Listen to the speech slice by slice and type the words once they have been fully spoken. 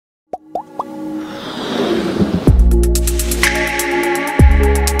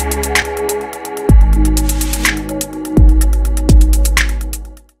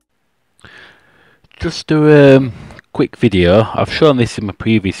just do a quick video. I've shown this in my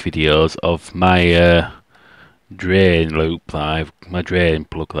previous videos of my drain loop my drain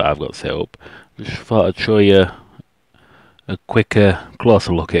plug that I've got set up. Just thought I'd show you a quicker,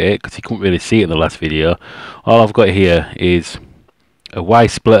 closer look at it because you couldn't really see it in the last video. All I've got here is a Y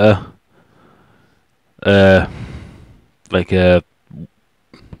splitter, like a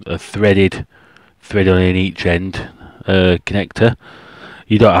thread on each end connector.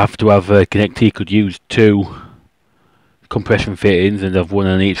 You don't have to have a connector. You could use two compression fittings and have one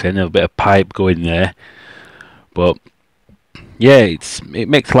on each end and a bit of pipe going there. But yeah, it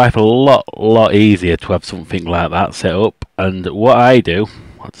makes life a lot easier to have something like that set up. And what I do,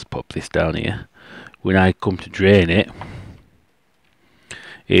 I'll just pop this down here, when I come to drain it,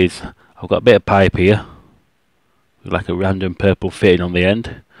 is I've got a bit of pipe here with like a random purple fitting on the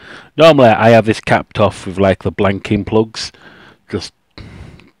end. Normally I have this capped off with like the blanking plugs, just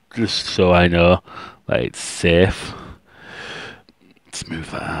so I know that it's safe. Let's move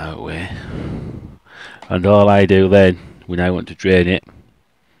that out of the way. And all I do then, when I want to drain it,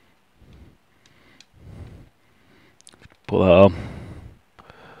 put that on,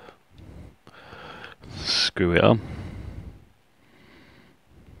 screw it on,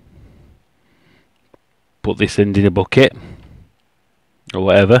 put this end in a bucket or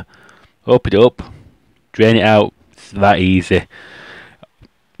whatever, open it up, drain it out. It's that easy.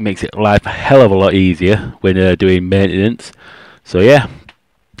 Makes it life a hell of a lot easier when doing maintenance. So yeah,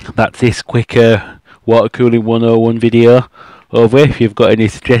 that's this quick water cooling 101 video over. If you've got any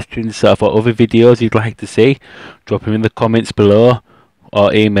suggestions for other videos you'd like to see, drop them in the comments below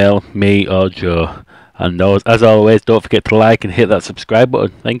or email me or Joe. And as always, don't forget to like and hit that subscribe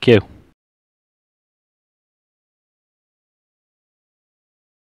button. Thank you.